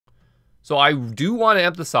So I do want to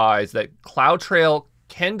emphasize that CloudTrail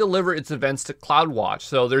can deliver its events to CloudWatch.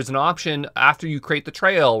 So there's an option after you create the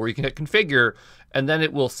trail where you can hit configure, and then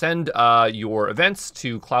it will send your events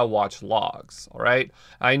to CloudWatch logs, all right?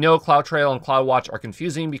 I know CloudTrail and CloudWatch are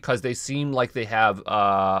confusing because they seem like they have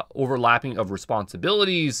overlapping of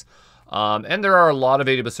responsibilities, and there are a lot of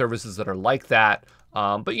AWS services that are like that.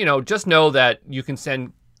 But just know that you can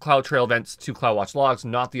send CloudTrail events to CloudWatch logs,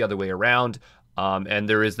 not the other way around, and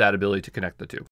there is that ability to connect the two.